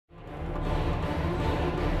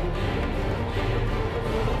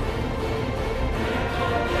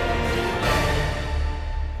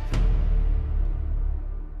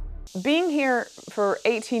Being here for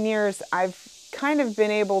 18 years, I've kind of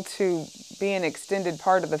been able to be an extended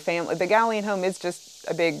part of the family. The Galilean home is just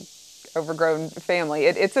a big, overgrown family.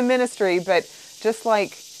 It's a ministry, but just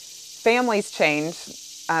like families change,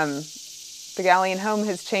 the Galilean home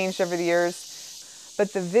has changed over the years.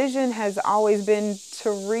 But the vision has always been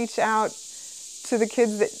to reach out to the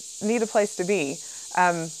kids that need a place to be.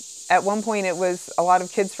 At one point, it was a lot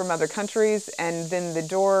of kids from other countries, and then the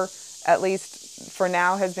door, at least for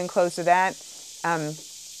now, has been closed to that.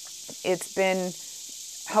 It's been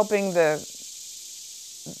helping the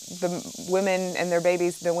women and their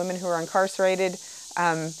babies, the women who are incarcerated,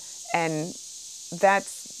 and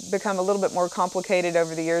that's become a little bit more complicated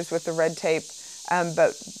over the years with the red tape.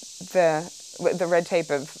 But the red tape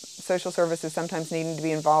of social services sometimes needing to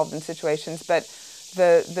be involved in situations. But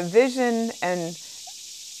the vision and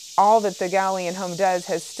all that the Galilean home does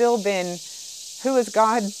has still been, who has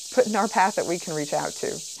God put in our path that we can reach out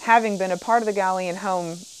to? Having been a part of the Galilean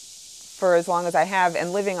home for as long as I have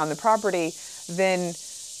and living on the property, then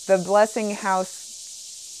the Blessing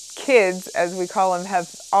House kids, as we call them,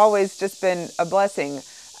 have always just been a blessing.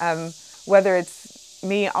 Whether it's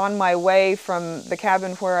me on my way from the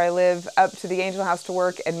cabin where I live up to the Angel House to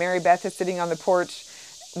work, and Mary Beth is sitting on the porch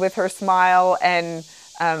with her smile and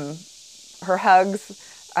her hugs.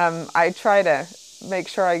 I try to make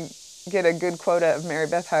sure I get a good quota of Mary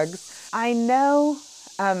Beth hugs. I know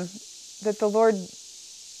that the Lord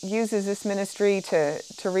uses this ministry to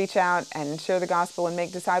reach out and share the gospel and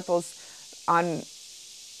make disciples. On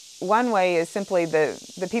one way is simply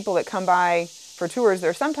the people that come by for tours. There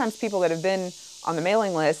are sometimes people that have been on the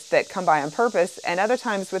mailing list that come by on purpose, and other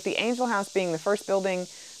times, with the Angel House being the first building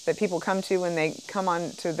that people come to when they come on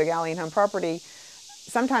to the Galilean home property,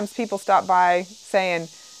 sometimes people stop by saying,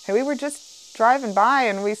 "Hey, we were just driving by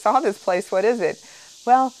and we saw this place. What is it?"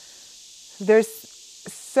 Well, there's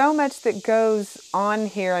so much that goes on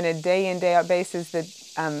here on a day in, day out basis that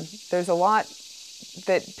there's a lot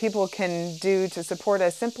that people can do to support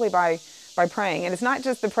us simply by praying. And it's not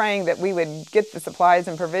just the praying that we would get the supplies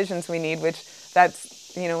and provisions we need, which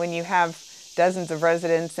that's, when you have dozens of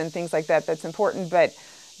residents and things like that, that's important. But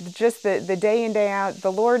just the day in, day out,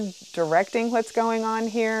 the Lord directing what's going on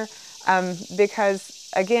here, because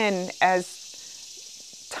again,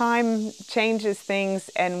 as time changes things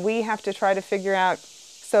and we have to try to figure out,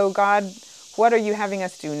 so God, what are you having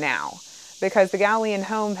us do now? Because the Galilean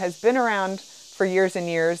home has been around for years and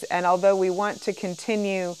years, and although we want to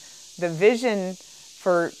continue the vision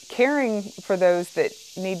for caring for those that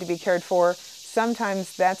need to be cared for,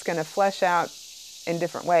 sometimes that's going to flesh out in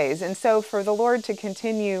different ways. And so for the Lord to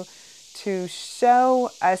continue to show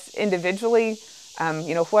us individually,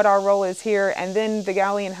 what our role is here, and then the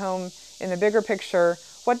Galilean home in the bigger picture,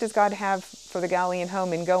 what does God have for the Galilean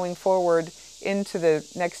home in going forward into the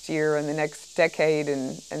next year and the next decade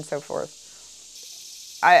and so forth.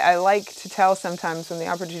 I like to tell sometimes when the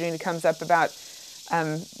opportunity comes up about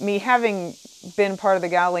me having been part of the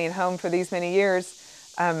Galilean home for these many years.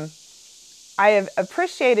 I have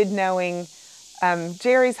appreciated knowing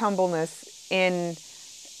Jerry's humbleness in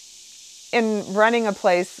running a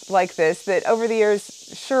place like this, that over the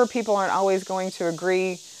years, sure, people aren't always going to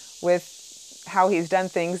agree with how he's done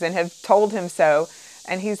things and have told him so.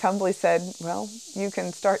 And he's humbly said, well, you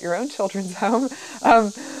can start your own children's home.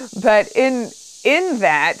 But in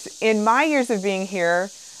that, in my years of being here,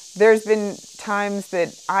 there's been times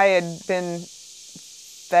that I had been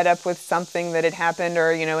fed up with something that had happened, or,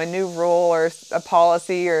 a new rule or a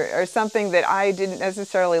policy or something that I didn't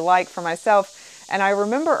necessarily like for myself. And I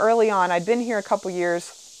remember early on, I'd been here a couple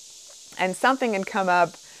years and something had come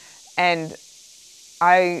up, and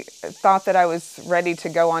I thought that I was ready to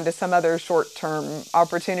go on to some other short-term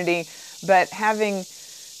opportunity. But having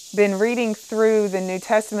been reading through the New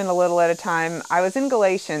Testament a little at a time, I was in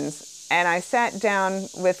Galatians, and I sat down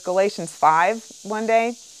with Galatians 5 one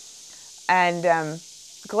day. And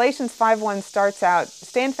Galatians 5:1 starts out,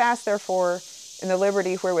 "Stand fast, therefore, in the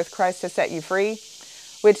liberty wherewith Christ has set you free,"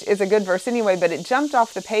 which is a good verse anyway, but it jumped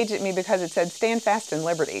off the page at me because it said, "Stand fast in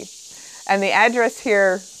liberty." And the address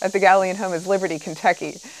here at the Galilean home is Liberty,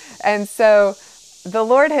 Kentucky. And so the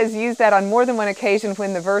Lord has used that on more than one occasion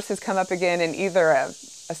when the verse has come up again in either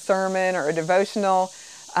a sermon or a devotional.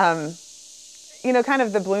 Kind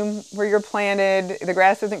of the bloom where you're planted, the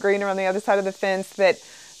grass isn't greener on the other side of the fence, that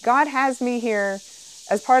God has me here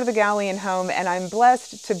as part of the Galilean home, and I'm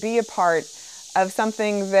blessed to be a part of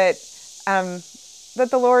something that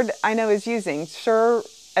the Lord, I know, is using. Sure,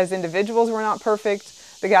 as individuals, we're not perfect.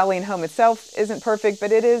 The Galilean home itself isn't perfect,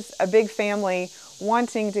 but it is a big family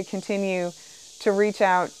wanting to continue to reach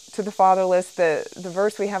out to the fatherless. The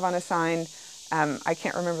verse we have on a sign I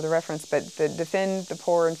can't remember the reference, but the defend the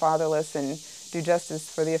poor and fatherless and do justice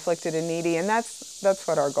for the afflicted and needy, and that's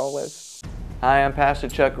what our goal is. Hi, I'm Pastor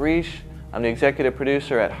Chuck Reish. I'm the executive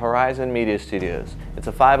producer at Horizon Media Studios. It's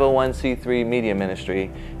a 501c3 media ministry,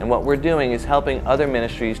 and what we're doing is helping other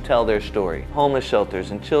ministries tell their story. Homeless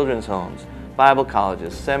shelters and children's homes, Bible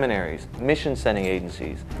colleges, seminaries, mission sending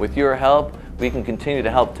agencies. With your help, we can continue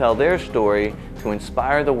to help tell their story, to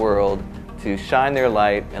inspire the world, to shine their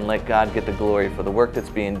light and let God get the glory for the work that's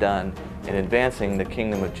being done in advancing the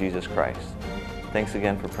kingdom of Jesus Christ. Thanks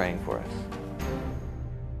again for praying for us.